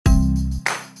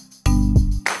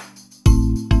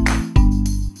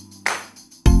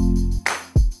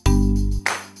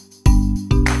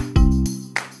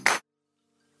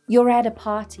You're at a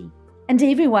party, and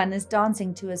everyone is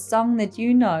dancing to a song that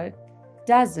you know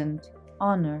doesn't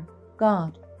honor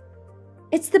God.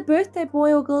 It's the birthday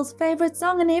boy or girl's favorite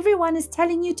song, and everyone is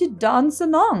telling you to dance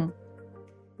along.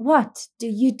 What do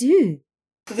you do?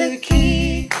 The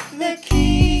key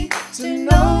to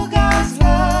know God's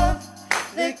love.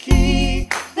 The key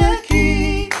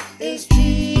is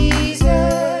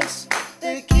Jesus.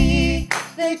 The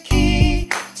key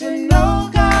to know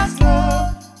God's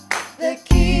love. The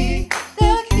key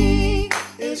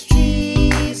is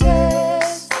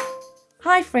Jesus.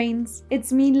 Hi friends,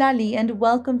 it's me Lali and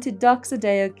welcome to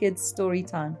Doxadeo Kids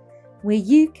Storytime, where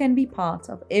you can be part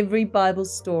of every Bible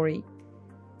story.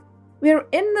 We're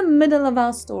in the middle of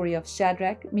our story of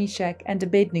Shadrach, Meshach, and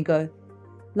Abednego.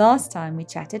 Last time we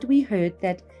chatted, we heard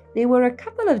that there were a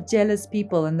couple of jealous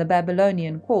people in the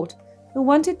Babylonian court who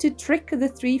wanted to trick the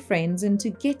three friends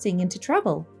into getting into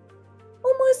trouble.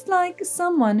 Almost like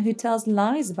someone who tells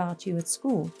lies about you at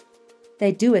school.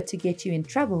 They do it to get you in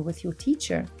trouble with your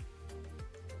teacher.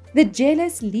 The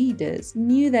jealous leaders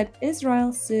knew that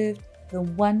Israel served the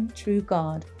one true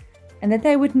God and that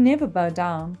they would never bow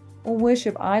down or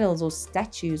worship idols or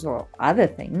statues or other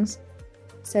things.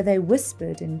 So they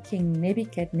whispered in King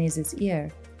Nebuchadnezzar's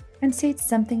ear and said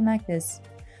something like this: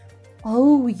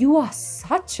 "Oh, you are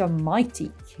such a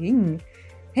mighty king.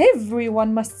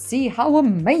 Everyone must see how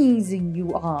amazing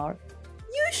you are.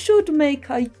 You should make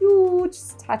a huge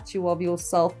statue of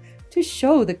yourself to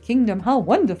show the kingdom how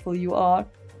wonderful you are.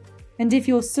 And if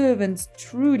your servants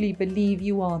truly believe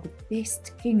you are the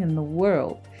best king in the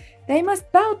world, they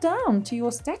must bow down to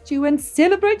your statue and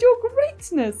celebrate your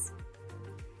greatness."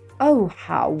 Oh,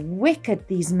 how wicked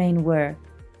these men were!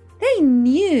 They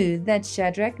knew that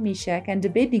Shadrach, Meshach, and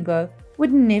Abednego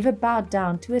would never bow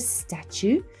down to a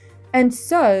statue, and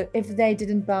so if they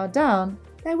didn't bow down,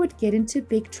 they would get into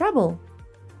big trouble.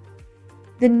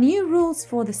 The new rules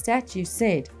for the statue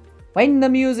said, "When the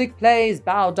music plays,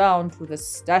 bow down to the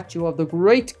statue of the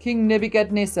great King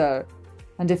Nebuchadnezzar,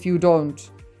 and if you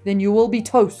don't, then you will be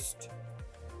toast."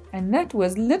 And that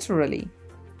was literally.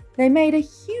 They made a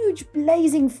huge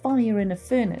blazing fire in a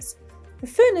furnace. A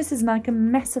furnace is like a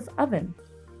massive oven.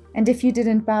 And if you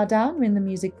didn't bow down when the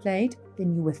music played,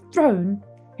 then you were thrown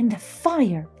in the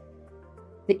fire.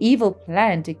 The evil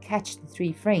plan to catch the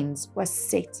three friends was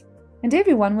set, and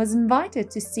everyone was invited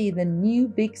to see the new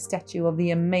big statue of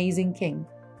the amazing king.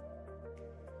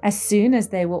 As soon as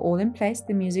they were all in place,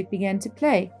 the music began to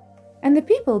play, and the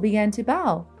people began to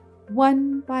bow.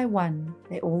 One by one,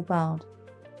 they all bowed.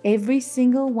 Every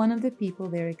single one of the people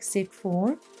there except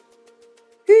for...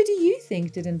 Who do you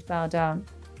think didn't bow down?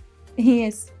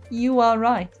 Yes, you are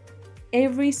right.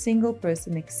 Every single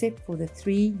person except for the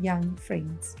three young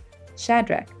friends,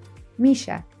 Shadrach,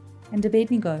 Meshach, and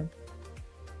Abednego.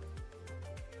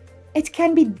 It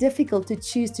can be difficult to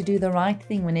choose to do the right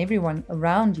thing when everyone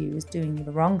around you is doing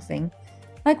the wrong thing,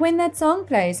 like when that song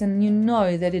plays and you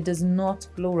know that it does not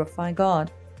glorify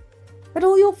God. But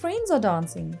all your friends are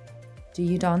dancing. Do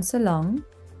you dance along?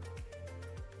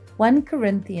 1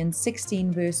 Corinthians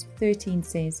 16 verse 13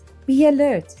 says, "Be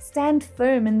alert, stand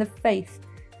firm in the faith,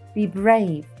 be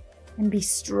brave, and be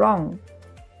strong."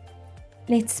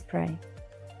 Let's pray.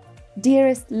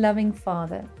 Dearest loving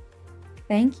Father,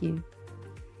 thank you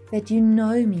that you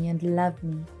know me and love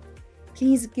me.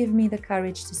 Please give me the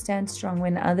courage to stand strong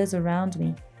when others around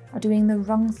me are doing the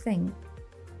wrong thing.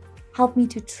 Help me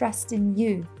to trust in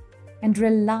you and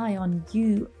rely on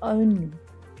you only.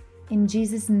 In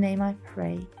Jesus' name I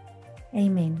pray.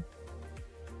 Amen.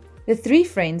 The three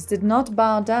friends did not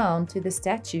bow down to the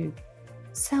statue.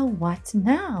 So what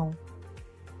now?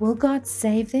 Will God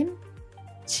save them?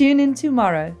 Tune in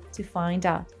tomorrow to find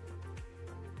out.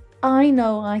 I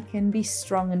know I can be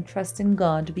strong and trust in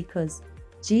God because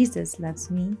Jesus loves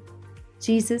me,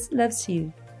 Jesus loves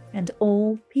you, and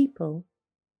all people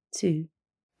too.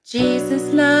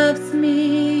 Jesus loves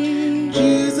me.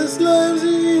 Jesus loves you.